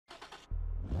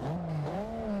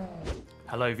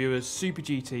Hello viewers, Super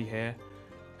GT here.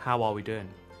 How are we doing?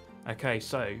 Okay,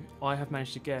 so I have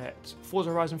managed to get Forza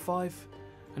Horizon 5,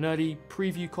 an early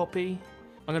preview copy.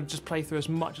 I'm going to just play through as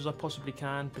much as I possibly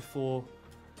can before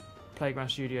Playground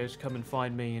Studios come and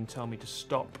find me and tell me to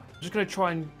stop. I'm just going to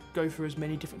try and go through as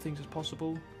many different things as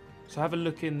possible. So have a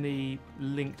look in the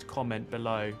linked comment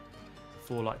below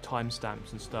for like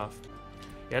timestamps and stuff.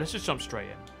 Yeah, let's just jump straight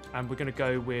in. And we're going to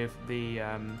go with the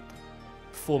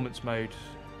performance mode.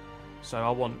 So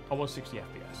I want 60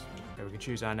 FPS. Okay, we can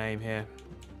choose our name here.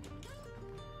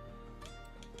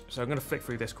 So I'm going to flick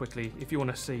through this quickly. If you want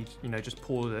to see, just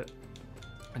pause it,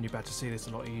 and you're about to see this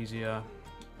a lot easier.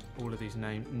 All of these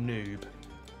names, noob.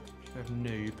 We have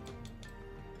noob.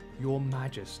 Your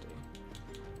Majesty.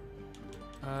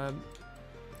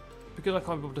 Because I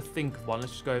can't be able to think of one,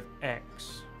 let's just go with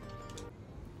X.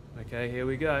 Okay, here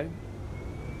we go.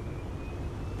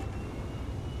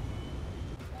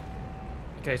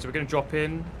 Okay, so we're going to drop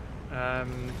in.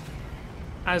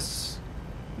 As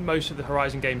most of the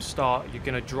Horizon games start, you're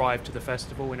going to drive to the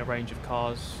festival in a range of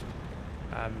cars.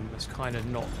 That's kind of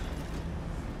not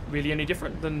really any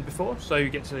different than before. So you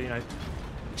get to,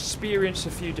 experience a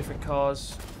few different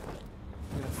cars.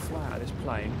 I'm going to fly out of this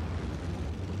plane.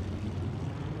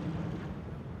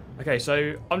 Okay,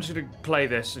 so I'm just going to play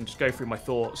this and just go through my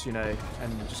thoughts, and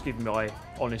just give my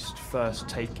honest first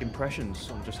take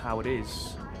impressions on just how it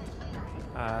is.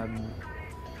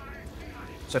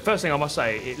 So first thing I must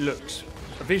say, it looks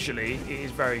visually it is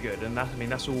very good, and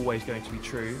that's always going to be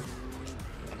true.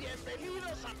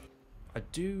 I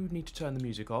do need to turn the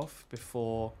music off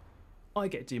before I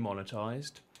get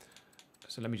demonetized,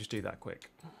 so let me just do that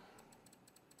quick.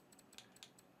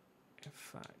 In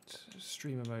fact,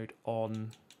 streamer mode on.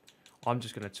 I'm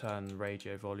just going to turn the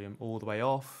radio volume all the way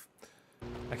off.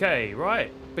 Okay,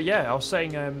 right, but yeah, I was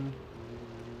saying,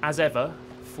 as ever,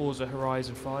 Forza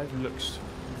Horizon 5 looks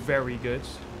very good.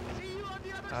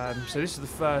 So this is the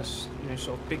first,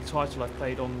 sort of big title I've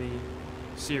played on the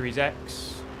Series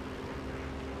X,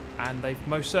 and they've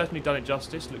most certainly done it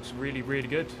justice. Looks really, really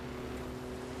good.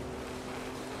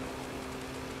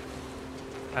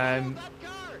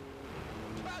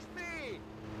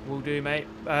 Will do, mate.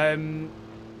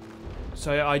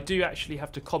 So I do actually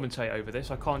have to commentate over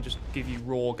this. I can't just give you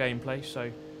raw gameplay.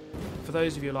 So for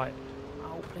those of you like,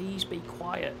 oh, please be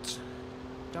quiet,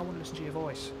 don't want to listen to your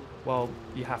voice. Well,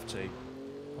 you have to,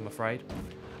 I'm afraid.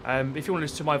 If you want to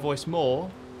listen to my voice more,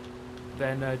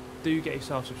 then do get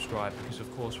yourself subscribed, because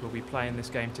of course we'll be playing this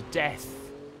game to death.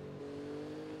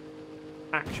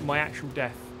 My actual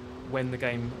death when the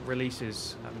game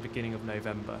releases at the beginning of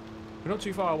November. We're not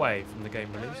too far away from the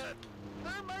game release.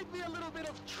 There might be a little bit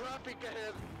of traffic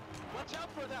ahead. Watch out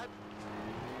for that.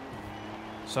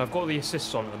 So I've got the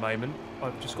assists on at the moment.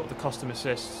 I've just got the custom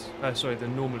assists. Sorry, the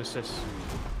normal assists.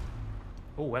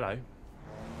 Oh, hello.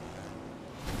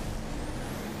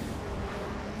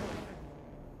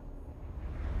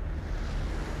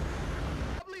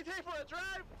 Lovely day for a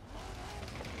drive.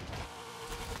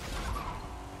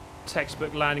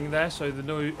 Textbook landing there. So the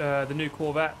new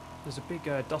Corvette. There's a big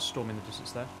dust storm in the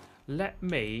distance there. Let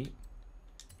me,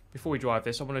 before we drive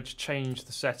this, I want to change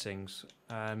the settings.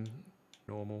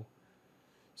 Normal.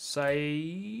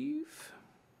 Save.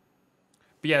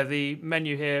 But yeah, the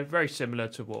menu here, very similar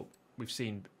to what we've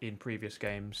seen in previous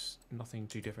games. Nothing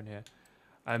too different here.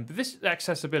 But this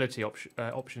accessibility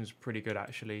option is pretty good,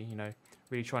 actually.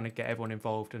 Really trying to get everyone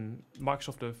involved, and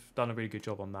Microsoft have done a really good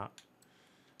job on that.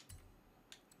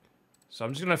 So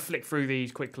I'm just going to flick through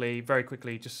these quickly, very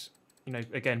quickly. Just,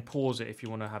 again, pause it if you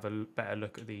want to have a better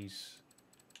look at these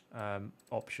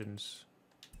options.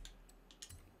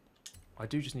 I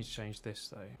do just need to change this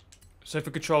though. So for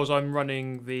controls, I'm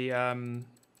running the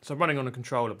so I'm running on a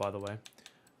controller, by the way,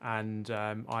 and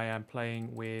I am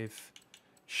playing with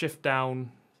Shift Down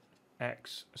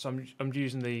X. So I'm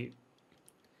using the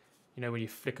when you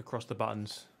flick across the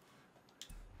buttons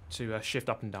to shift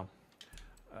up and down.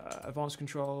 Advanced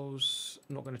controls,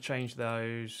 I'm not going to change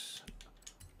those.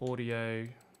 Audio,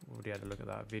 already had a look at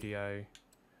that. Video,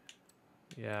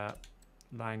 yeah.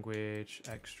 Language,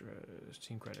 extras,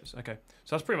 team credits. Okay,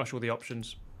 so that's pretty much all the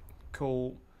options.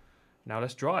 Cool. Now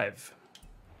let's drive.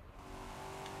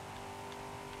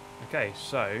 Okay,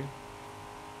 so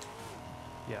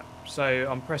yeah, so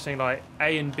I'm pressing like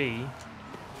A and B.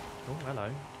 Oh, hello.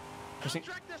 Pressing.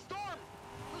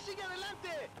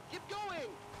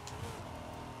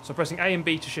 So pressing A and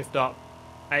B to shift up,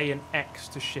 A and X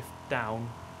to shift down,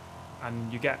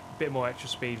 and you get a bit more extra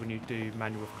speed when you do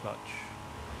manual with clutch.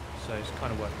 So it's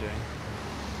kind of worth doing.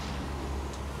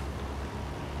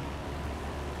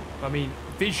 I mean,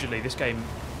 visually, this game,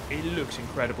 it looks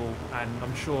incredible, and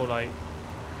I'm sure, like,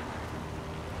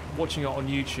 watching it on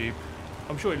YouTube,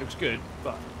 I'm sure it looks good,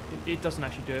 but it doesn't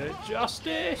actually do it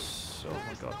justice. Oh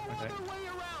my god, okay.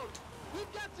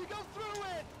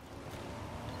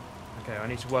 Okay, I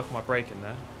need to work on my braking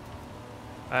there.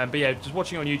 But yeah, just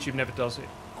watching it on YouTube never does it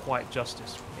quite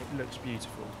justice. It looks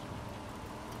beautiful.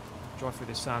 Drive through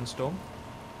this sandstorm.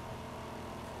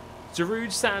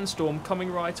 Zarude sandstorm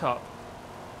coming right up.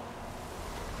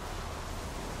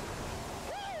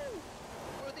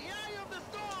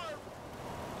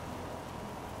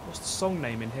 What's the song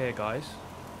name in here, guys?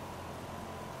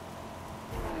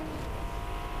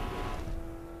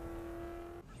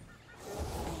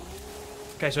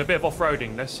 Okay, so a bit of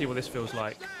off-roading. Let's see what this feels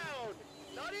like.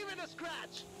 Not even a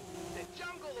scratch. The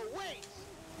jungle awaits.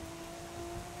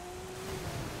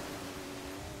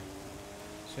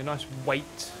 So nice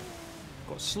weight.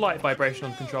 Got slight vibration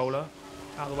on the controller.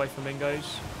 Out of the way,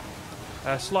 flamingos.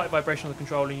 Slight vibration on the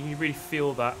controller. You can really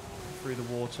feel that through the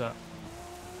water.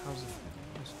 How's the?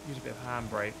 Let's use a bit of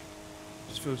handbrake.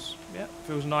 Just feels, yeah,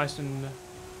 feels nice and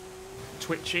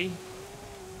twitchy.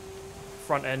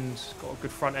 Front end, got a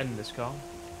good front end. This car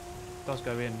does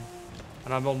go in,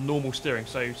 and I'm on normal steering.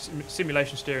 So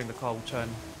simulation steering, the car will turn,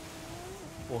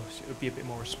 or it would be a bit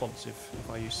more responsive if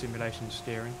I use simulation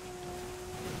steering.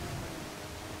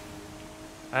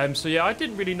 So yeah, I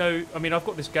didn't really know. I mean, I've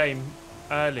got this game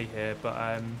early here, but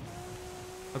I've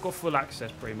got full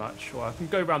access pretty much, or I can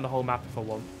go around the whole map if I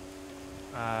want.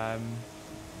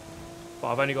 But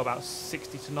I've only got about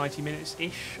 60 to 90 minutes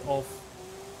ish of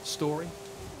story,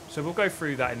 so we'll go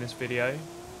through that in this video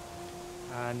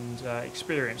and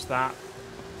experience that.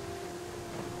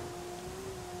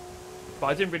 But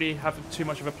I didn't really have too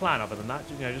much of a plan other than that.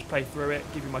 You know, just play through it,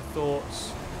 give you my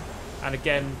thoughts. And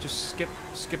again, just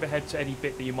skip ahead to any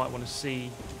bit that you might want to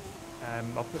see.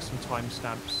 I'll put some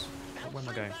timestamps. Where am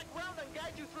I going?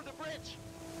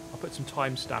 I'll put some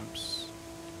timestamps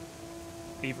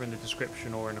either in the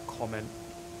description or in a comment.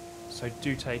 So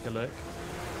do take a look.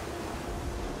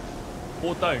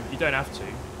 Or don't. You don't have to.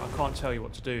 I can't tell you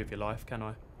what to do with your life, can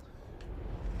I?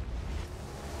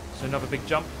 So another big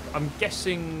jump. I'm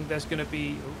guessing there's going to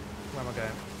be... Oh, where am I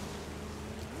going?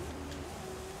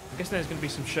 I'm guessing there's going to be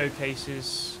some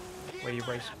showcases where you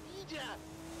race.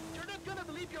 You're not gonna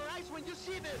believe your eyes when you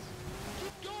see this.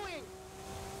 Keep going.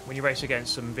 When you race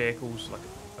against some vehicles, like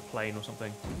a plane or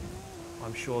something,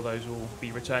 I'm sure those will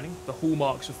be returning. The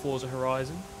hallmarks of Forza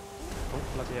Horizon. Oh,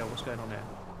 bloody hell, what's going on here?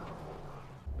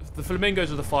 The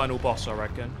flamingos are the final boss, I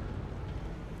reckon.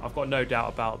 I've got no doubt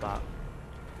about that.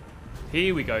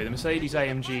 Here we go, the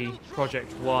Mercedes-AMG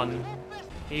Project 1.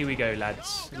 Here we go,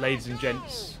 lads. Ladies and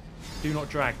gents. Do not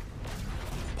drag.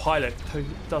 Pilot who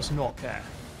does not care.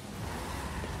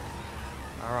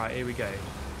 Alright, here we go.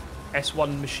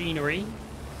 S1 machinery.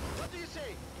 What do you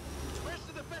say? Rest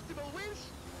of the festival wins?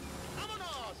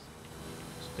 Vámonos!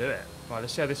 Let's do it. Right,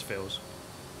 let's see how this feels.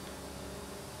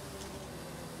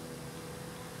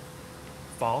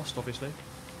 Fast, obviously.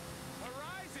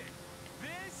 Horizon,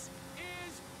 this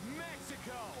is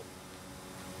Mexico.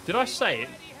 Did I say it?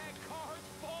 Had cars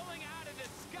falling out of the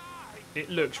sky. It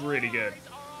looks really good. Cars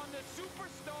are on the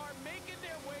Superstar making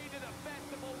their way to the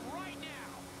festival right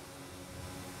now.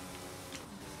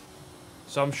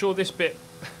 So I'm sure this bit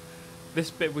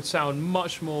would sound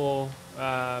much more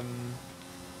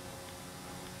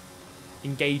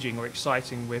engaging or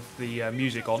exciting with the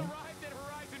music on. Arrived at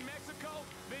Horizon, Mexico,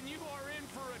 then you are in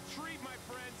for a treat, my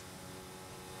friends.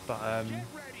 But Get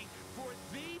ready for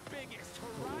the biggest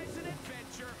Horizon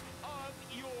adventure of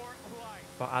your life.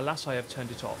 but alas, I have turned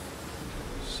it off.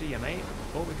 See ya, mate.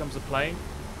 Oh, here comes the plane.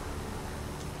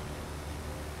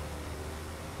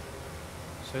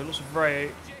 So lots of very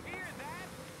Did you hear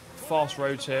that? fast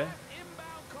roads here.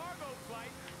 Inbound cargo flight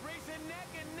racing neck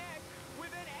and neck with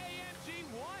an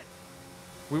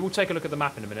AMG-1. We will take a look at the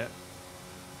map in a minute.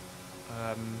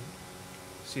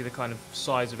 See the kind of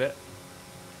size of it.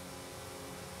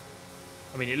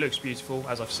 I mean, it looks beautiful,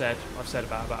 as I've said. I've said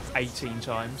about 18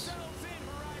 times. Settles in,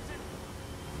 Horizon.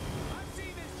 I've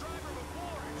seen this driver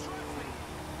before, and trust me,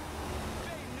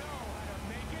 they know how to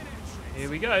make an entrance. Here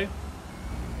we go.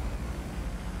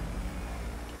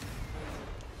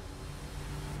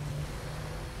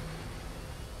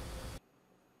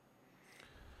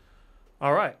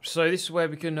 All right, so this is where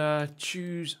we can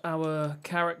choose our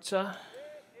character.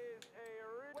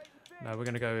 No, we're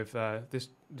going to go with this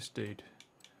dude.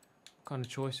 What kind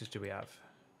of choices do we have?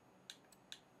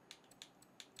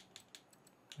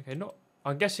 Okay, not.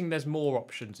 I'm guessing there's more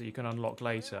options that you can unlock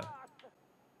later.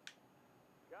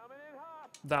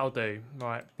 That'll do.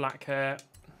 Right, black hair.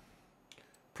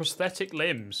 Prosthetic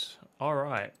limbs. All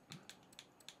right.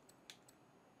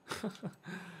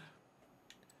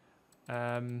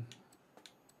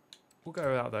 We'll go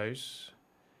without those.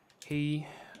 He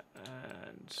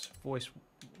and voice.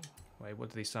 Wait, what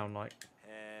do these sound like?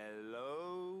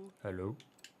 Hello? Hello?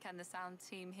 Can the sound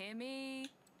team hear me?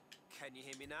 Can you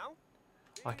hear me now?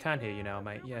 I can hear you now,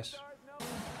 mate, yes.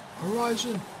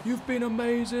 Horizon, you've been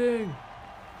amazing!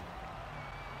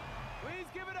 Please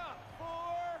give it up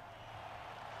for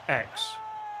X.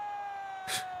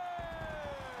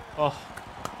 Oh,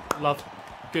 love.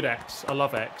 Good X. I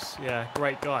love X. Yeah,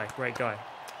 great guy, great guy.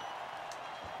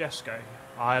 Jesco.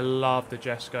 I love the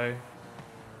Jesco.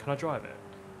 Can I drive it?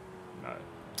 No.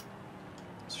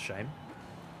 It's a shame.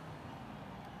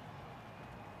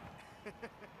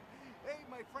 Hey,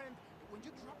 my friend, when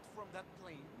you dropped from that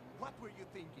plane, what were you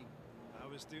thinking? I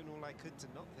was doing all I could to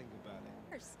not think about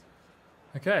it. First.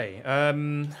 Okay,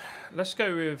 let's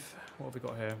go with, what have we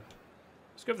got here?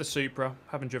 Let's go with the Supra.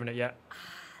 Haven't driven it yet.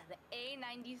 The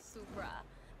A90 Supra,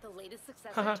 the latest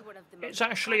successor to one of the most It's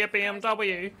actually a iconic cars.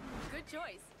 BMW. Good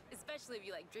choice, especially if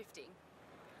you like drifting.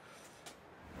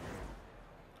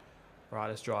 Right,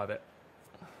 let's drive it.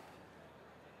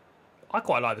 I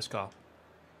quite like this car.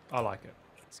 I like it.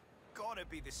 It's gotta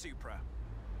be the Supra.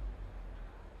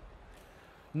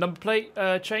 Number plate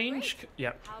change? Great.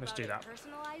 Yep, How let's about do a that.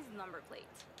 personalized number plate?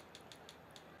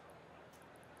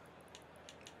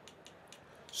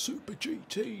 Super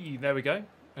GT. There we go.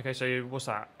 Okay, so what's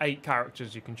that? 8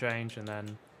 characters you can change, and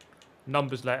then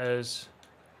numbers, letters,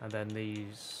 and then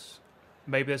these.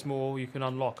 Maybe there's more you can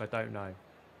unlock. I don't know.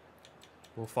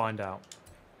 We'll find out.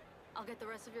 I'll get the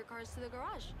rest of your cars to the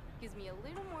garage. Gives me a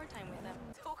little more time with them.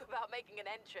 Talk about making an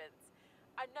entrance.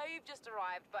 I know you've just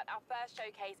arrived, but our first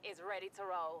showcase is ready to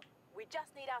roll. We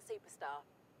just need our superstar.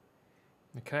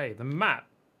 Okay, the map.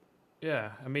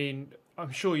 Yeah, I mean,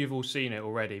 I'm sure you've all seen it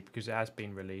already because it has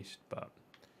been released, but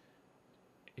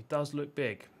it does look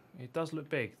big. It does look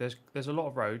big. There's a lot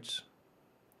of roads.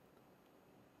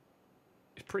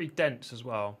 It's pretty dense as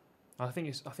well. I think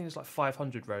it's like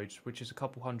 500 roads, which is a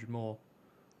couple hundred more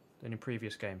than in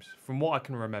previous games, from what I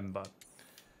can remember.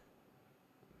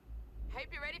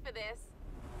 Hope you're ready for this.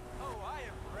 Oh, I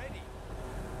am ready.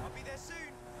 I'll be there soon.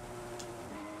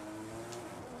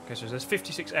 Okay, so there's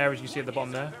 56 areas you see at the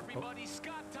bottom there. Oh, everybody?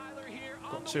 Scott Tyler here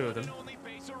got on the 2 of one them. and only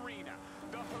Base Arena.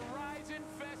 The Horizon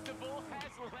Festival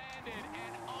has landed,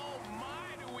 and oh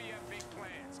my, do we have big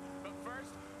plans. But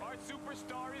first, our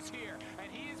superstar is here,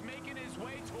 and he is making his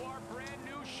way to our brand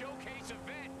new showcase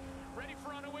event. Ready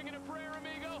for On a Wing and a Prayer,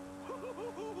 amigo?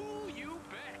 You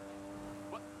bet.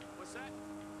 What's that?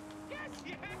 Yes,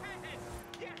 yes,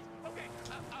 yes. Okay,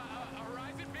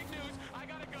 Horizon, big news. I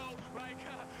gotta go, like,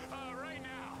 right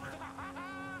now.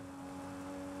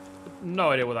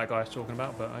 No idea what that guy's talking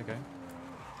about, but okay.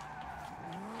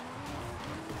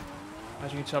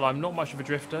 As you can tell, I'm not much of a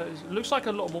drifter. It looks like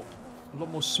a lot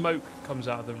more smoke comes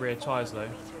out of the rear tyres though.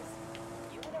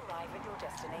 You will arrive at your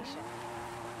destination.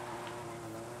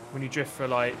 When you drift for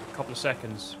like a couple of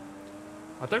seconds.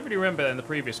 I don't really remember that in the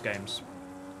previous games.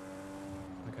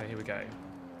 Okay, here we go.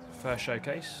 First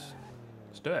showcase.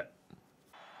 Let's do it.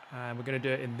 And we're going to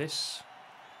do it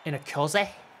in a Cossie.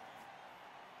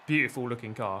 Beautiful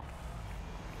looking car.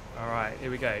 Alright,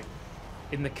 here we go.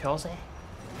 In the Cossie.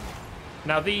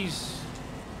 Now these...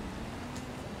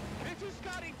 This is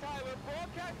Scotty Tyler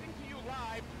broadcasting to you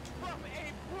live from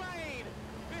a plane.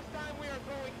 This time we are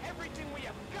throwing everything we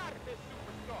have got at this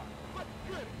superstar. Let's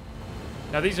good.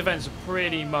 Now these events are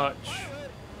pretty much...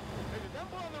 Pilot, there's a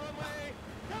temple on the runway.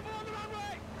 Temple on the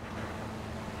runway.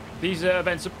 These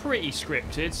events are pretty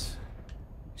scripted.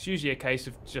 It's usually a case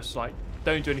of just like,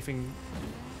 don't do anything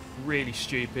really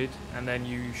stupid, and then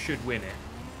you should win it,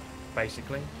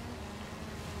 basically.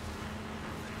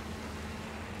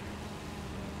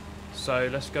 So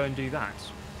let's go and do that.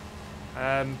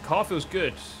 Car feels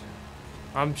good.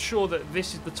 I'm sure that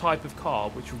this is the type of car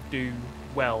which will do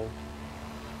well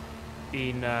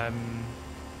in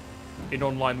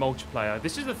online multiplayer.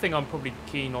 This is the thing I'm probably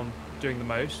keen on doing the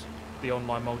most, the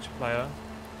online multiplayer.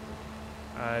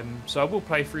 So I will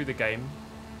play through the game,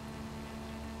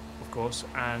 of course,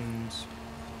 and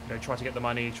you know, try to get the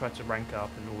money, try to rank up,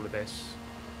 and all of this.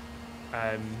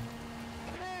 Fans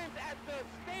at the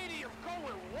stadium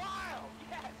going wild.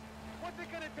 Yes. What's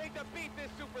it gonna take to beat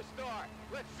this superstar?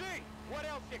 Let's see. What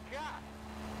else you got?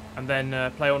 And then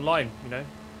play online. You know,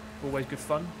 always good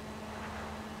fun.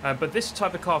 But this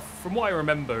type of car, from what I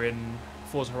remember in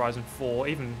Forza Horizon 4,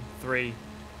 even 3,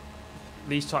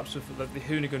 these types of the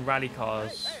Hoonigan rally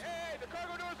cars Hey, the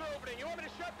cargo doors are opening. You want me to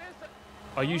shut this?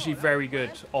 are usually very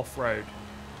good off-road.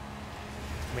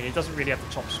 I mean, it doesn't really have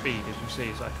the top speed, as you see.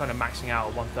 It's like kind of maxing out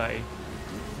at 130.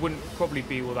 Wouldn't probably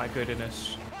be all that good in a...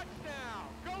 Touchdown!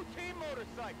 Go team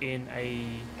motorcycle! in a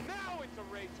Now it's a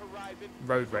race, Horizon.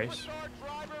 road race. Superstar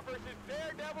driver versus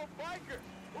daredevil biker.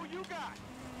 Who you got?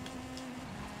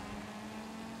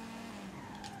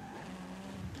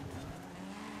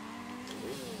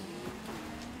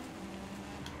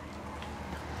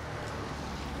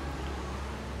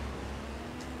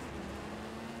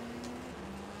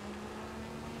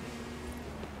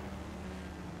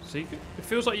 So it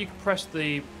feels like you can press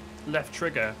the left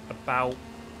trigger about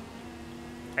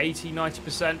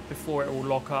 80-90% before it will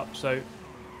lock up, so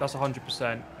that's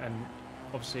 100%. And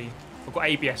obviously I've got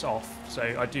ABS off, so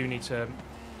I do need to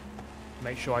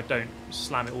make sure I don't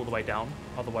slam it all the way down,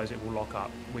 otherwise it will lock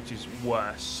up, which is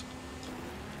worse.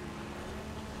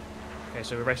 Okay,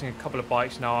 so we're racing a couple of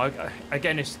bikes now.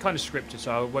 Again, it's kind of scripted,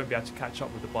 so I won't be able to catch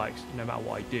up with the bikes no matter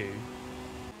what I do.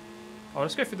 Oh,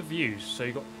 let's go through the views. So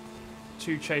you've got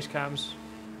 2 chase cams,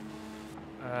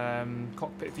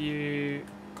 cockpit view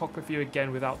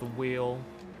again without the wheel,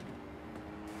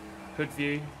 hood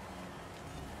view,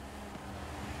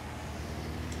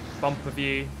 bumper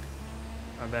view,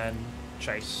 and then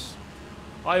chase.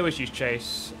 I always use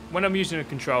chase. When I'm using a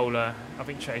controller, I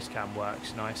think chase cam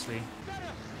works nicely.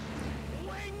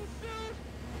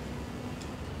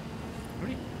 How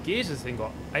many gears has this thing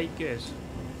got? 8 gears.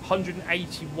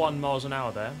 181 miles an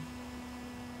hour there.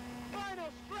 Final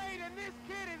straight, and this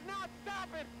kid is not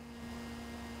stopping.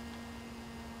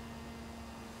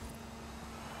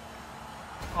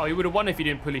 Oh, he would have won if he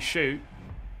didn't pull his chute.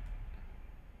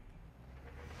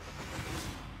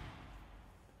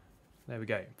 There we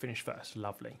go. Finish first.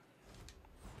 Lovely.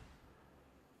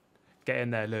 Get in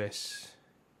there, Lewis.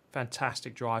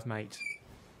 Fantastic drive, mate.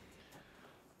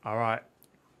 All right.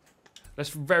 Let's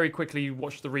very quickly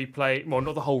watch the replay. Well,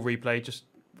 not the whole replay. Just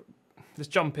let's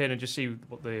jump in and just see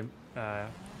what the...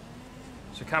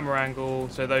 so camera angle.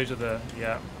 So those are the...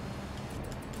 Yeah.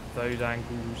 Those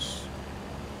angles.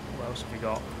 What else have we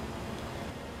got?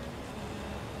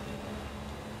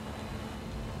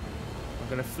 I'm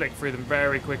going to flick through them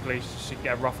very quickly so you can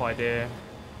get a rough idea.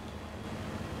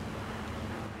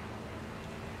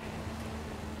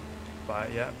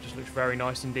 But yeah, just looks very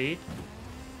nice indeed.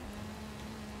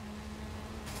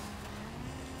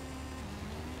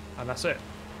 And that's it.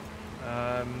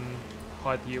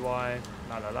 Hide the UI.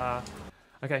 La la la.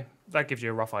 Okay, that gives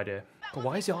you a rough idea. But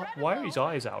why are his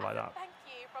eyes out like that? Thank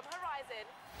you from Horizon.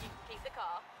 You can keep the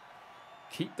car.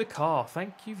 Keep the car.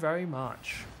 Thank you very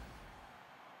much.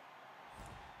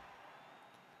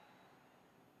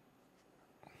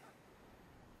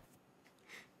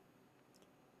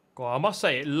 Well, I must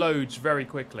say it loads very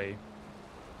quickly.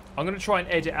 I'm going to try and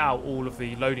edit out all of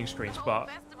the loading screens, but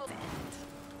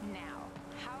Now,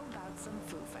 how about some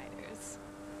Foo Fighters?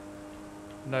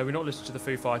 no, we're not listening to the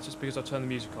Foo Fighters because I turned the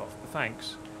music off. But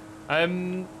thanks.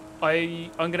 I'm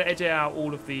going to edit out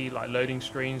all of the loading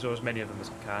screens, or as many of them as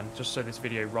I can, just so this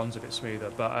video runs a bit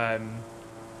smoother. But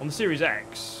on the Series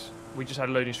X, we just had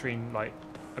a loading screen like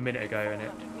a minute ago, and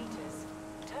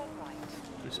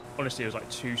honestly it was like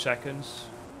 2 seconds.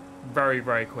 Very,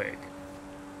 very quick.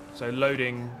 So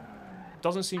loading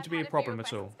doesn't seem to be a problem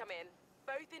at all. Come in,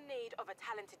 both in need of a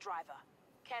talented driver.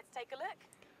 Care to take a look?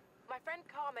 My friend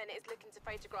Carmen is looking to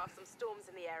photograph some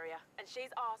storms in the area, and she's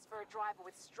asked for a driver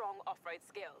with strong off-road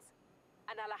skills.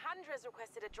 And Alejandra's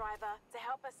requested a driver to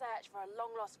help her search for a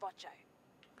long-lost Vocho.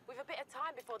 With a bit of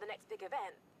time before the next big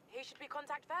event, who should we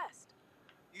contact first?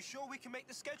 You sure we can make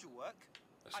the schedule work?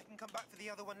 I can come back for the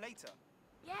other one later.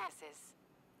 Yes,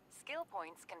 skill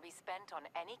points can be spent on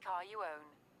any car you own.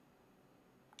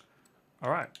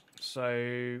 Alright,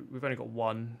 so we've only got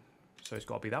one, so it's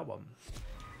got to be that one.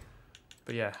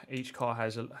 But yeah, each car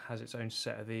has its own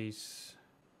set of these.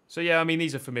 So yeah, I mean,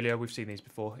 these are familiar. We've seen these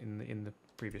before in the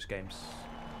previous games.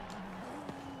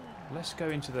 Let's go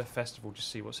into the festival to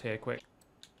see what's here quick.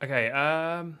 Okay,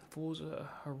 Forzathon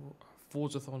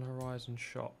Horizon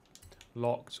Shop.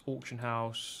 Locked, auction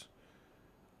house,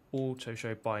 auto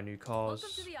show, buy new cars.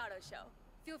 Welcome to the auto show.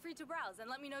 Feel free to browse and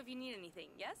let me know if you need anything,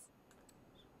 yes?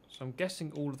 So I'm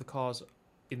guessing all of the cars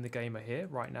in the game are here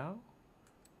right now.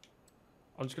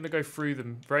 I'm just going to go through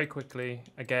them very quickly.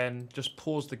 Again, just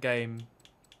pause the game.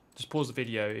 Just pause the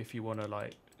video if you want to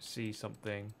like see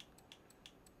something.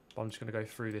 But I'm just going to go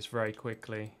through this very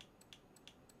quickly.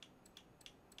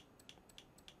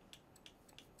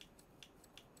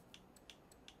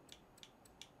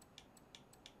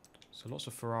 So lots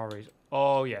of Ferraris.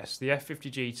 Oh yes, the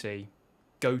F50 GT.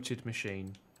 Goated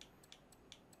machine.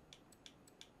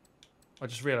 I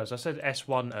just realised I said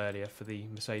S1 earlier for the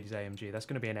Mercedes AMG. That's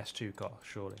going to be an S2 car,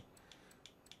 surely.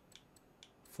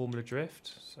 Formula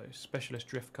Drift. So specialist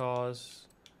drift cars.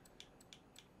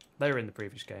 They were in the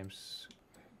previous games.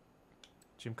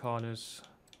 Gymkhanas.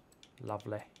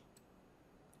 Lovely.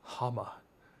 Hummer.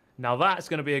 Now that's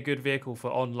going to be a good vehicle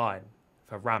for online,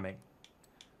 for ramming.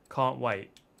 Can't wait.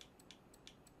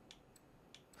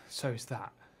 So is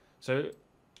that. So,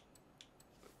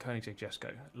 Koenigsegg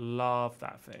Jesko. Love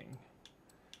that thing.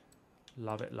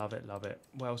 Love it, love it, love it.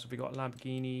 What else have we got?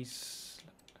 Lamborghinis.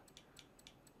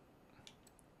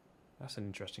 That's an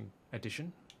interesting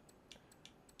addition.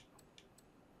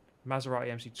 Maserati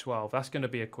MC12. That's going to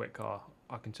be a quick car,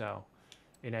 I can tell.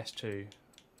 In S2.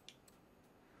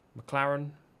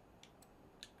 McLaren.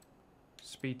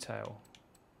 Speedtail.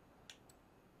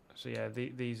 So yeah,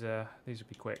 these would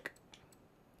be quick.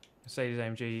 Mercedes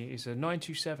AMG is a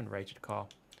 927 rated car.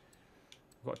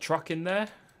 We've got a truck in there.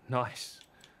 Nice.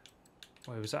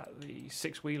 Wait, was that the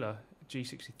six-wheeler?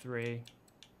 G63.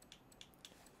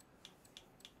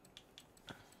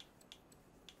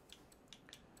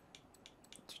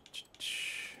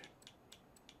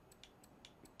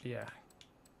 Yeah.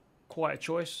 Quite a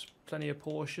choice. Plenty of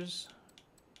Porsches.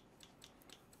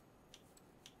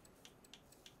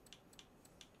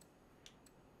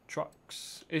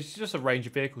 Trucks. It's just a range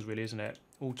of vehicles, really, isn't it?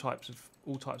 All types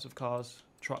of cars,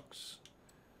 trucks,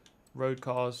 road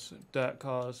cars, dirt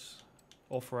cars,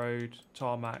 off-road,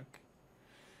 tarmac,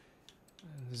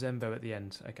 and Zembo at the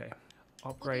end. Okay,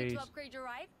 upgrade. Looking to upgrade your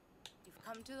ride? You've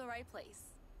come to the right place.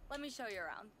 Let me show you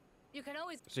around. You can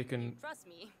always. So you can trust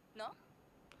me, no?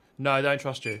 No, I don't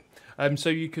trust you. So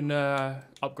you can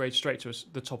upgrade straight to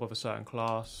the top of a certain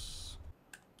class.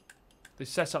 The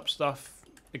setup stuff.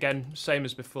 Again, same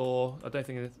as before. I don't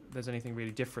think there's anything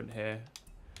really different here.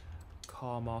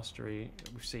 Car mastery,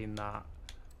 we've seen that.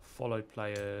 Followed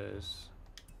players.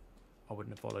 I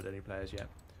wouldn't have followed any players yet.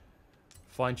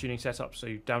 Fine-tuning setup, so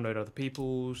you download other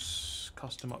people's.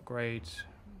 Custom upgrade.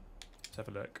 Let's have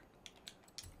a look.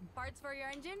 Parts for your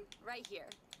engine, right here.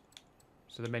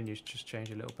 So the menu's just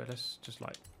changed a little bit. Let's just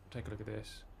like take a look at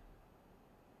this.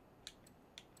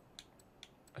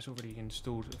 I've already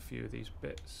installed a few of these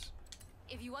bits.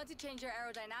 If you want to change your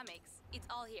aerodynamics, it's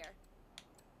all here.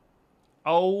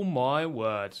 Oh my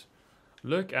word.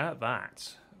 Look at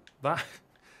that. That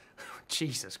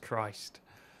Jesus Christ.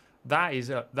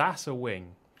 That's a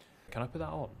wing. Can I put that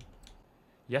on?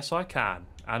 Yes, I can.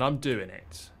 And I'm doing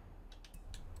it.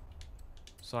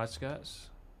 Side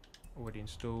skirts. Already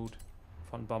installed.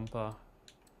 Front bumper.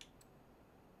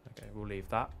 Okay, we'll leave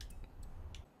that.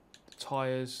 The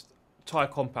tyres. Tyre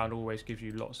compound always gives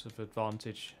you lots of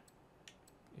advantage.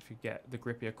 If you get the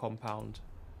grippier compound,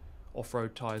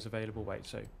 off-road tyres available. Wait,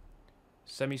 so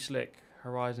semi-slick,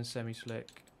 horizon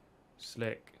semi-slick,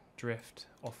 slick, drift,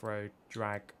 off-road,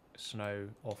 drag, snow,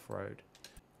 off-road.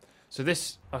 So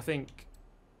this, I think,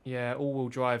 yeah, all-wheel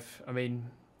drive. I mean,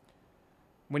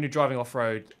 when you're driving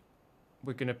off-road,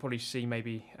 we're going to probably see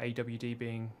maybe AWD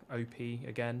being OP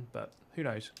again, but who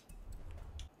knows?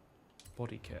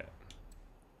 Body kit.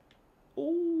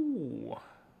 Ooh.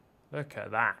 Look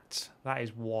at that. That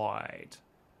is wide.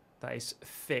 That is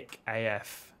thick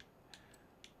AF.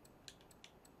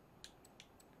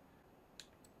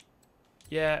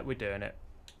 Yeah, we're doing it.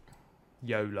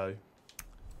 YOLO.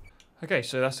 Okay,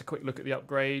 so that's a quick look at the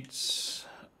upgrades.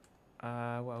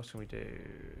 What else can we do?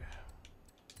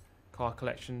 Car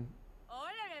collection.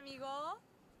 Hola, amigo.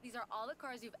 These are all the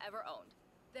cars you've ever owned.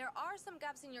 There are some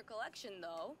gaps in your collection,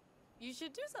 though. You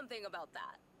should do something about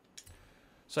that.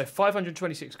 So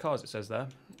 526 cars, it says there.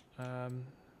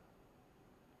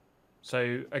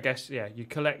 So I guess, yeah, you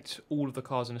collect all of the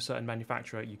cars in a certain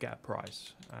manufacturer, you get a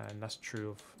prize. And that's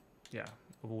true of, yeah,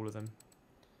 of all of them.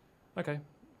 Okay.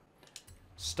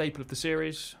 Staple of the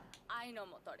series. I know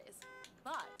motores,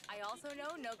 but I also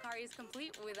know no car is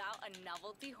complete without a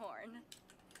novelty horn.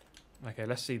 Okay,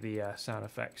 let's see the sound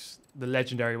effects. The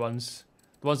legendary ones.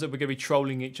 The ones that we're going to be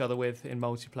trolling each other with in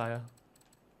multiplayer.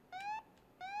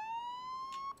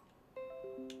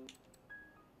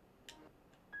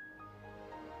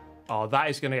 Oh, that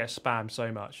is going to get spammed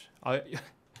so much. But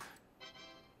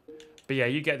yeah,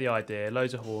 you get the idea.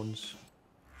 Loads of horns.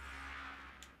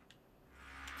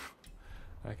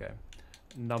 Okay.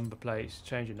 Number plates.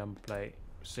 Change your number plate.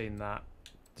 Seen that.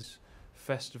 This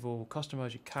festival.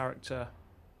 Customize your character.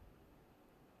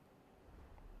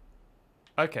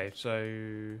 Okay, so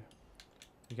you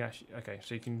can actually, okay,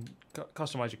 so you can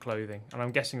customize your clothing, and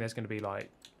I'm guessing there's going to be like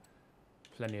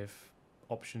plenty of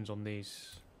options on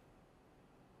these.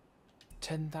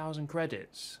 10,000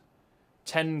 credits,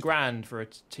 10 grand for a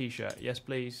t-shirt. Yes,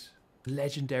 please.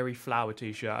 Legendary flower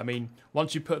t-shirt. I mean,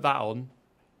 once you put that on,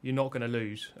 you're not going to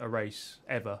lose a race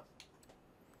ever.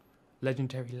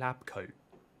 Legendary lab coat.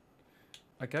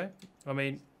 Okay. I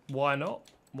mean, why not?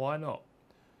 Why not?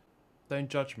 Don't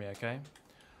judge me, okay?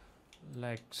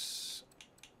 Legs.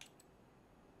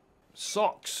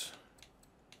 Socks.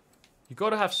 You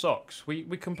got to have socks. We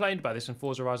complained about this in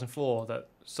Forza Horizon 4 that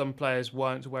some players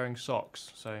weren't wearing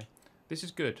socks. So this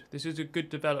is good. This is a good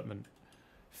development.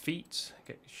 Feet,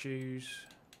 get shoes.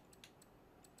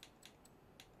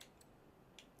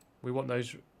 We want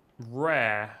those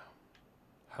rare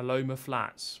Haloma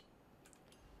flats.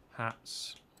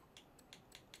 Hats.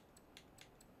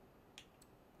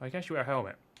 I can actually wear a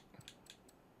helmet.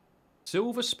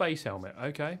 Silver space helmet.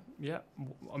 Okay. Yeah.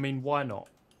 I mean, why not?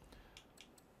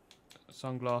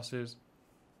 Sunglasses.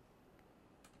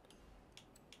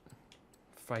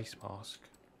 Face mask.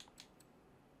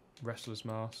 Wrestler's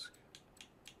mask.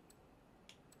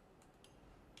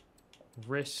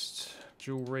 Wrist.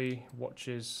 Jewelry.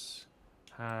 Watches.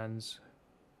 Hands.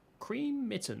 Cream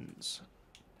mittens.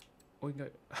 We can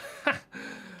go.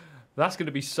 That's going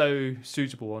to be so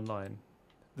suitable online.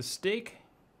 The Stig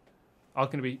are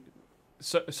going to be...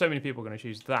 So many people are going to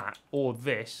choose that. Or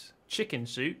this. Chicken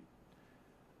suit.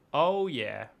 Oh,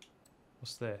 yeah.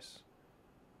 What's this?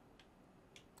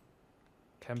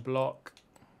 Can block.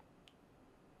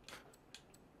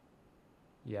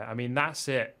 Yeah, I mean, that's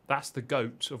it. That's the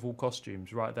goat of all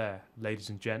costumes right there, ladies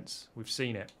and gents. We've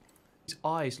seen it. His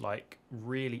eyes, like,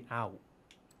 really out.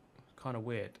 Kind of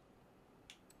weird.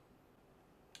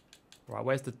 Right,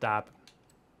 where's the dab?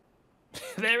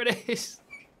 There it is.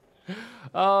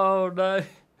 Oh, no.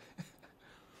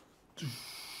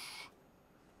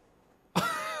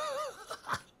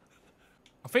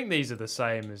 I think these are the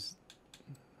same as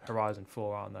Horizon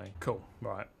 4, aren't they? Cool.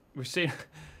 Right. We've seen...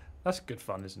 That's good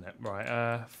fun, isn't it?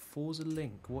 Right. Forza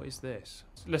Link. What is this?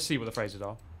 Let's see what the phrases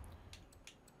are.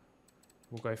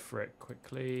 We'll go for it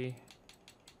quickly.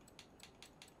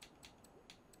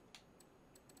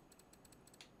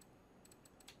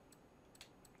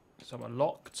 So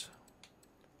unlocked.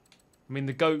 I mean,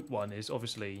 the GOAT one is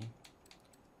obviously...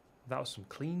 That was some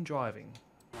clean driving.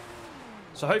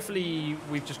 So hopefully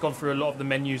we've just gone through a lot of the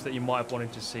menus that you might have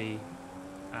wanted to see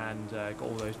and got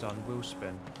all those done. Wheel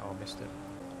spin. Oh, I missed it.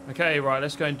 Okay, right,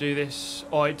 let's go and do this.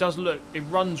 Oh, it does look... It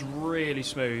runs really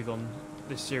smooth on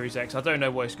this Series X. I don't know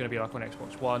what it's going to be like on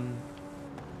Xbox One,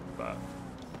 but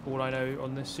all I know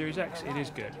on this Series X, it is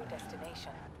good.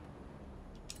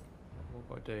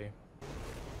 What do I do?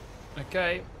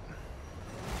 Okay.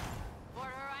 For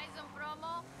Horizon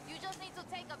promo, you just need to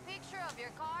take a picture of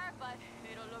your car, but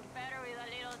it'll look better with a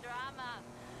little drama.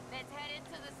 Let's head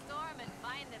into the storm and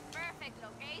find the perfect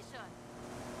location.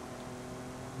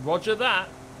 Roger that.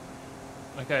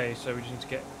 Okay, so we just need to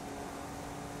get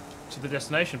to the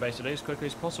destination basically as quickly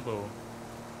as possible.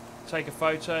 Take a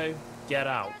photo, get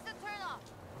out. There's the turnoff.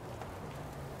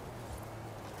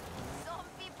 Some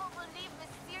people believe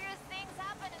mysterious things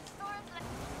happen in storms like...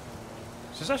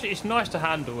 So it's nice to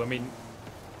handle. I mean,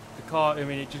 the car. I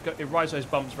mean, it rides those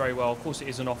bumps very well. Of course, it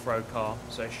is an off-road car,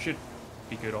 so it should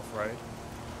be good off-road.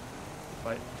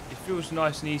 But it feels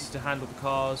nice and easy to handle the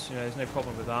cars. You know, there's no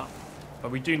problem with that.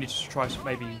 But we do need to try some,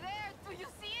 maybe.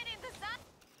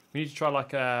 We need to try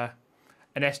like an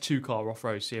S2 car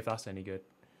off-road, see if that's any good.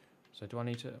 So do I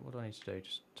need to? What do I need to do?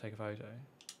 Just take a photo.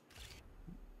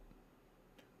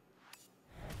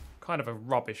 Kind of a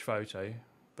rubbish photo,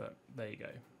 but there you go.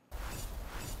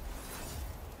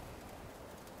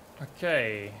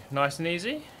 Okay, nice and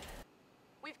easy.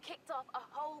 We've kicked off a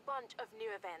whole bunch of new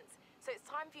events, so it's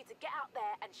time for you to get out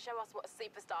there and show us what a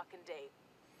superstar can do.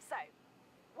 So,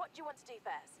 what do you want to do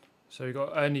first? So we've got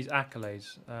to earn these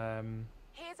accolades.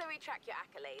 Here's where we track your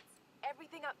accolades.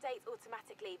 Everything updates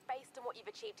automatically based on what you've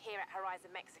achieved here at Horizon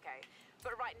Mexico.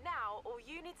 But right now, all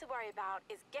you need to worry about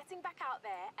is getting back out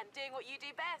there and doing what you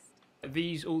do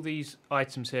best. All these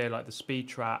items here, like the speed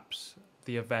traps,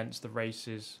 the events, the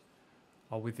races,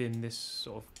 are within this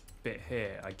sort of bit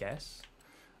here, I guess.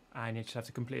 And you just have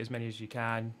to complete as many as you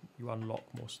can. You unlock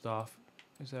more stuff.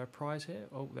 Is there a prize here?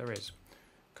 Oh, there is.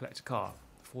 Collect a car.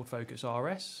 Ford Focus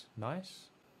RS. Nice.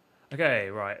 Okay,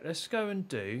 right. Let's go and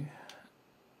do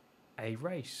a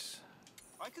race.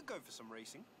 I could go for some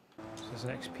racing. So there's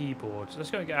an XP board. So let's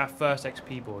go and get our first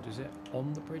XP board. Is it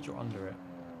on the bridge or under it?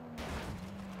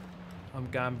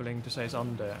 I'm gambling to say it's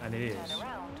under, and it is. Turn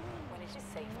around when it is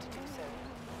safe to do so.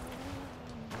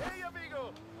 Hey,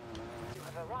 amigo! You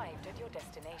have arrived at your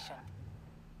destination.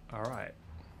 All right.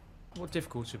 What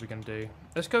difficulty are we going to do?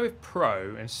 Let's go with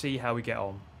Pro and see how we get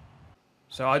on.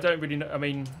 So I don't really know. I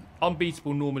mean,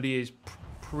 Unbeatable normally is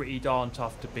pretty darn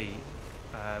tough to beat.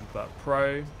 But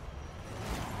Pro,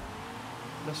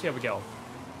 let's see how we get on.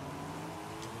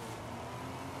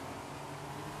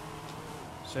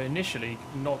 So initially,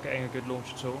 not getting a good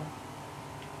launch at all.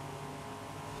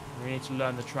 We need to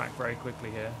learn the track very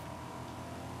quickly here.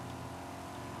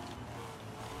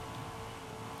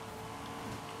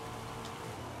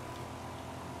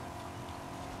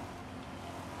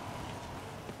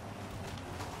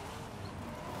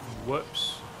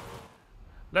 Whoops.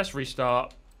 Let's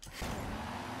restart.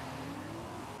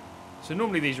 So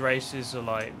normally these races are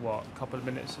like, what, a couple of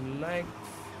minutes in length.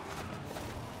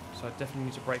 So I definitely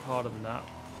need to brake harder than that.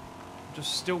 I'm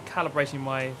just still calibrating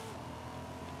my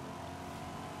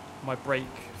brake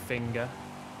finger.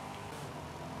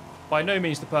 By no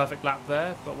means the perfect lap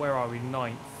there, but where are we?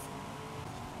 9th.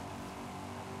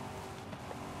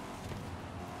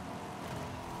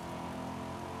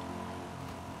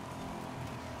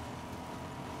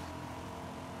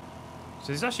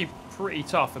 So it's actually pretty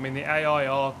tough. I mean, the AI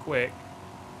are quick.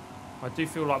 I do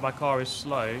feel like my car is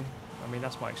slow. I mean,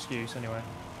 that's my excuse anyway.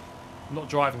 I'm not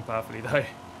driving perfectly though.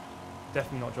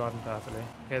 Definitely not driving perfectly.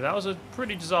 Okay, that was a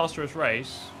pretty disastrous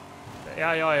race. The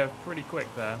AI are pretty quick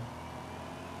there.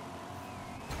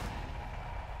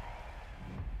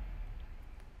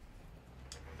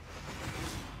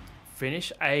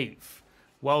 Finish 8th.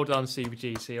 Well done,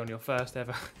 CBGC, on your first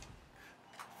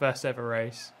ever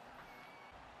race.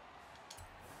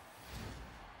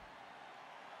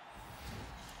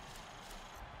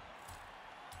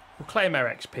 We'll claim our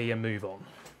XP and move on.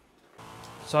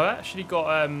 So I actually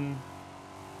got,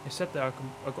 it said there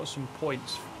I got some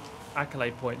points,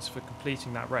 accolade points for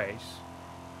completing that race.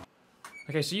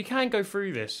 Okay, so you can go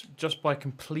through this just by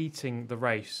completing the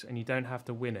race and you don't have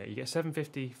to win it. You get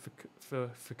 750 for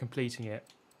completing it,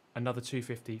 another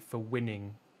 250 for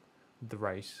winning the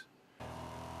race.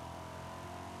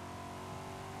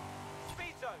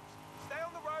 Speed zones. Stay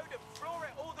on the road and floor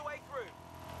it all the way through.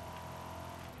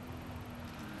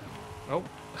 Oh,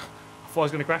 I thought I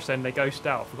was going to crash then. They ghost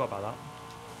out. Forgot about that.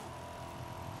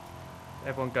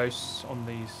 Everyone ghosts on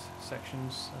these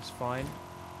sections. That's fine.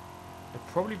 It'd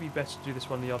probably be better to do this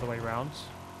one the other way around.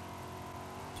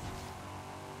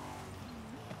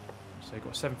 So you've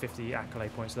got 750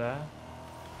 accolade points there.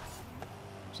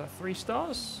 Is that 3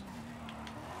 stars?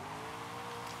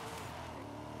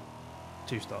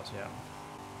 2 stars, yeah.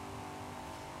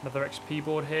 Another XP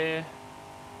board here.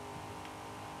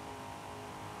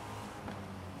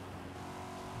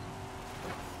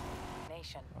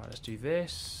 Alright, let's do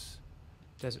this.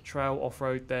 Desert Trail,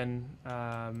 off-road then.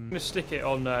 I'm going to stick it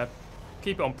on,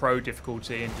 keep it on pro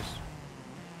difficulty and just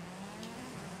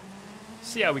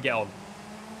see how we get on.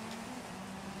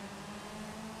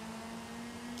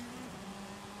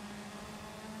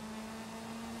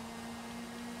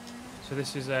 So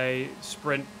this is a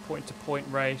sprint point-to-point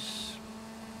race.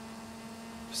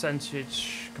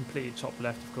 Percentage completed top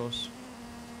left, of course.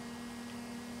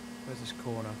 Where's this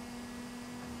corner?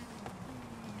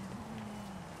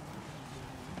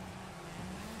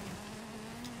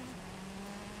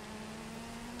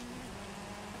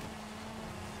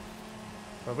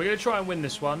 Well, we're going to try and win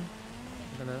this one.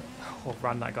 I'm going to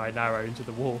ran that guy narrow into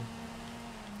the wall.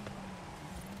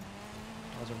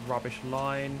 That was a rubbish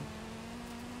line.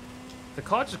 The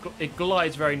car just it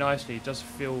glides very nicely. It does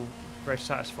feel very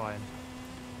satisfying.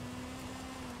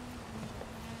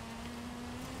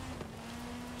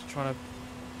 Just trying to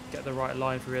get the right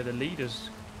line for here. The leader's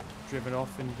driven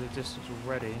off into the distance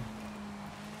already.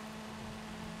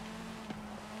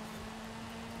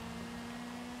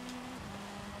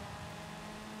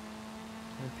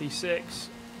 And P6.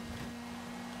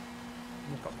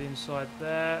 Look up the inside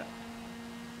there.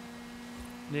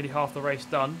 Nearly half the race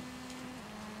done.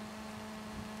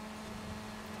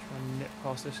 Try and nip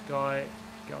past this guy.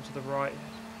 Get up to the right.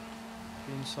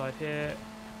 The inside here.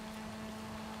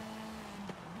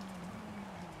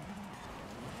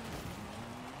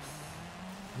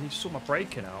 I need to sort my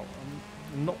braking out.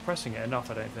 I'm not pressing it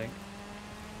enough, I don't think.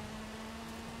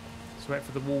 Let's wait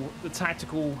for the wall. The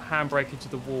tactical handbrake into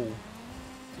the wall.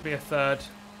 Could be a third.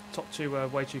 Top two are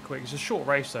way too quick. It's a short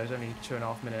race though. It's only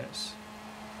 2.5 minutes.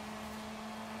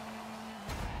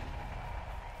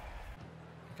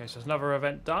 Okay, so there's another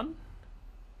event done.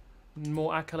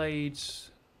 More accolades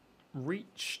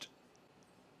reached.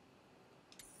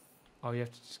 Oh, you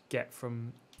have to just get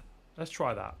from... Let's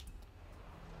try that.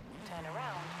 Turn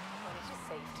around when it is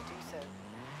safe to do so.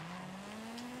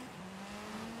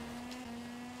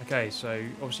 Okay, so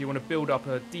obviously you want to build up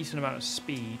a decent amount of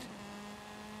speed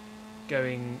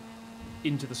going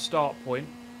into the start point,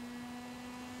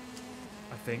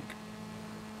 I think.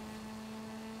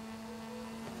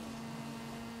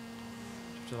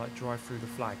 To like drive through the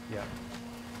flag, yeah.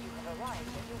 You have arrived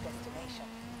at your destination.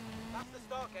 That's the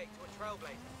start gate to a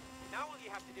Trailblazer. Now all you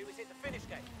have to do is hit the finish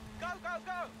gate. Go, go,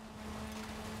 go!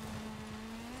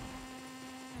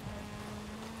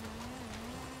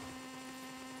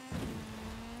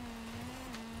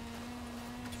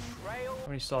 How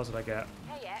many stars did I get?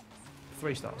 Hey, X.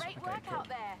 3 stars. Great Okay, work cool. out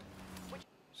there.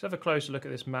 Let's have a closer look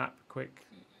at this map quick.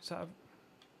 Is that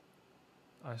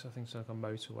I think it's like a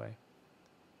motorway.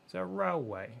 Is there a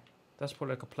railway? That's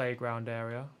probably like a playground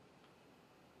area.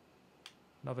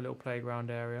 Another little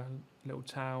playground area. Little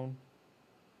town.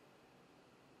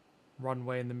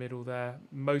 Runway in the middle there.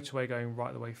 Motorway going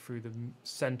right the way through the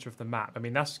centre of the map. I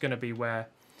mean, that's going to be where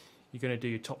you're going to do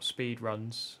your top speed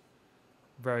runs.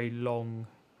 Very long,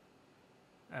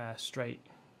 straight,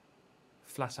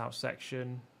 flat out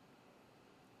section.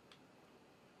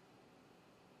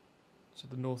 So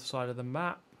the north side of the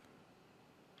map.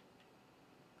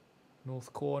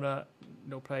 North corner,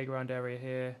 little playground area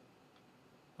here.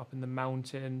 Up in the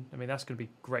mountain. I mean, that's going to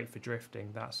be great for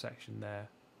drifting, that section there.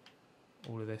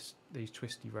 All of these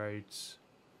twisty roads.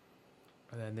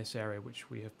 And then this area, which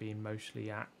we have been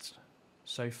mostly at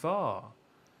so far.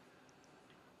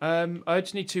 I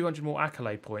just need 200 more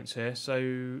accolade points here.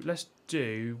 So let's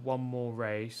do one more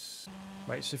race.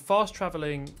 Wait, so fast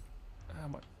traveling.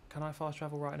 Can I fast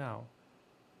travel right now?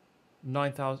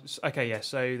 9,000. Okay, yeah,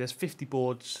 so there's 50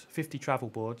 boards, 50 travel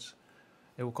boards.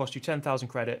 It will cost you 10,000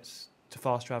 credits to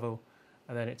fast travel,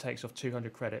 and then it takes off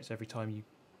 200 credits every time you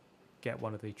get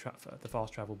one of the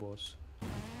fast travel boards.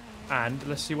 And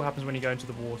let's see what happens when you go into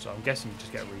the water. I'm guessing you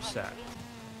just get reset.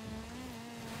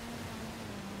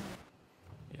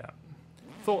 Yeah,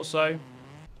 thought so. You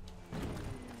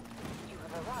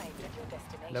have arrived at your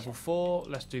destination. Level 4,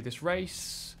 let's do this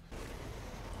race.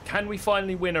 Can we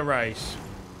finally win a race?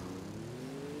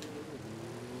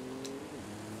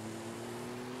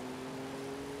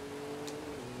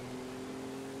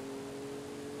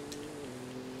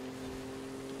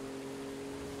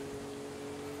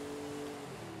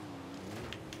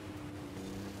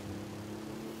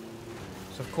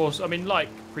 So of course, I mean, like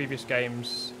previous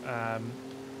games, you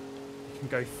can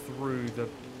go through the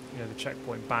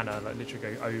checkpoint banner, like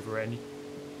literally go over it. And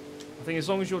I think as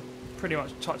long as you're pretty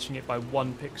much touching it by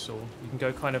 1 pixel, you can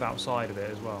go kind of outside of it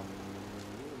as well.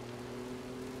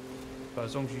 But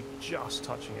as long as you're just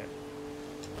touching it.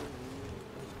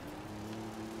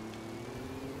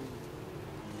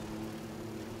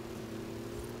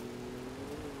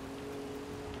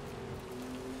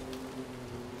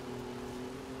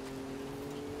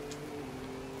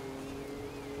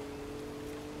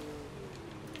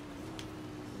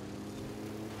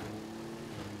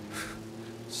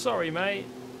 Sorry, mate.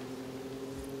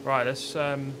 Right, let's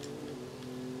what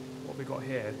we got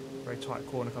here? Very tight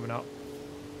corner coming up.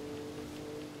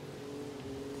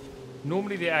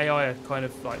 Normally the AI are kind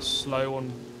of like slow on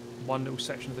one little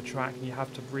section of the track, and you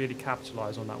have to really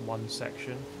capitalise on that one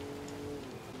section.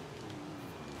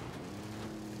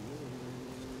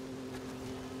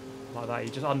 Like that, you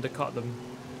just undercut them,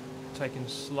 taking a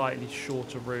slightly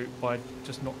shorter route by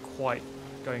just not quite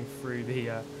going through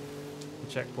the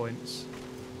checkpoints.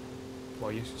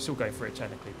 Well, you're still going through it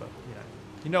technically, but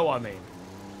you know what I mean.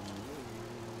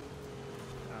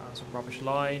 That's a rubbish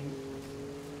line.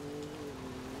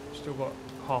 Still got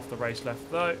half the race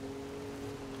left though.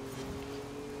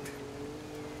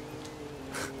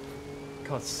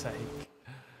 God's sake.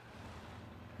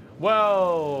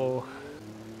 Well,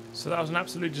 so that was an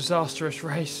absolute disastrous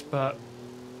race, but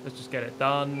let's just get it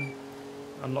done.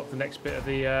 Unlock the next bit of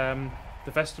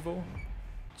the festival.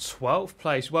 12th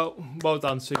place. Well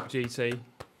done, Super GT.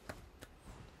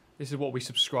 This is what we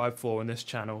subscribe for on this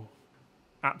channel.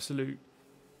 Absolute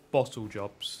bottle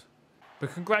jobs.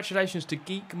 But congratulations to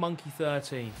Geek Monkey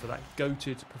 13 for that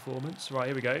goated performance. Right,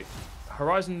 here we go.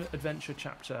 Horizon Adventure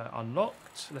chapter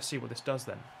unlocked. Let's see what this does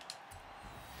then.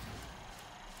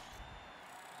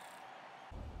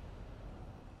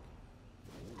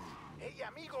 Hey,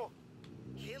 amigo.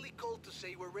 Haley called to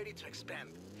say we're ready to expand.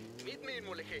 Meet me in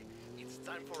Mulegé. It's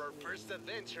time for our first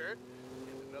adventure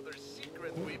and another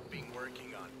secret we've been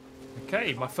working on.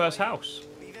 Okay, my first house.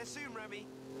 Be there soon, Remy.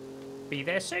 Be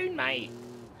there soon, mate.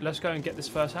 Let's go and get this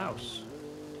first house.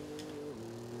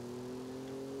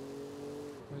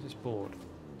 Where's this board?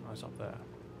 Oh, it's up there.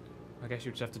 I guess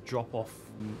you just have to drop off.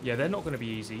 Yeah, they're not going to be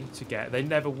easy to get. They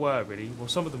never were, really. Well,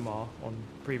 some of them are on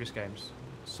previous games.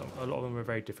 A lot of them are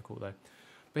very difficult, though.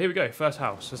 But here we go. First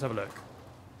house. Let's have a look.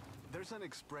 There's an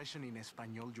expression in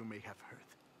Espanol you may have heard.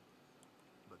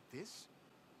 But this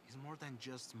is more than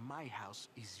just my house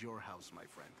is your house, my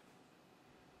friend.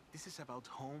 This is about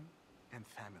home and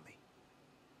family.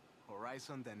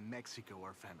 Horizon and Mexico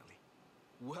are family.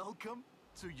 Welcome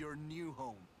to your new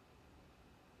home.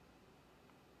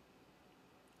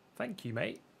 Thank you,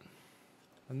 mate.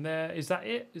 And there, is that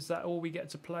it? Is that all we get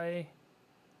to play?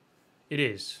 It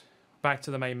is. Back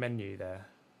to the main menu there.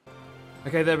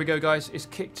 Okay, there we go, guys. It's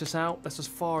kicked us out. That's as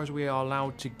far as we are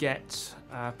allowed to get.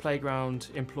 Playground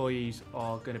employees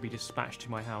are going to be dispatched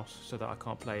to my house so that I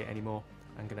can't play it anymore.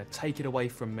 I'm going to take it away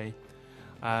from me.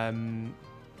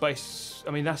 But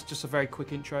I mean, that's just a very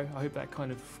quick intro. I hope that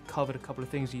kind of covered a couple of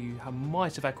things you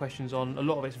might have had questions on. A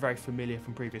lot of it's very familiar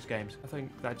from previous games. I think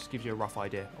that just gives you a rough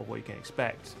idea of what you can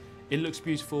expect. It looks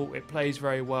beautiful. It plays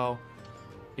very well.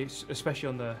 It's especially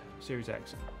on the Series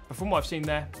X. But from what I've seen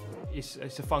there, it's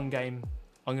a fun game.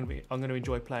 I'm gonna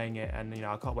enjoy playing it, and you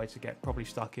know, I can't wait to get properly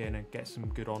stuck in and get some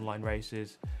good online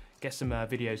races, get some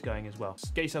videos going as well.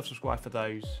 Get yourself subscribed for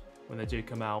those when they do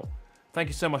come out. Thank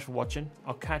you so much for watching.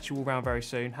 I'll catch you all around very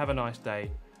soon. Have a nice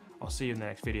day. I'll see you in the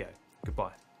next video.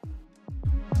 Goodbye.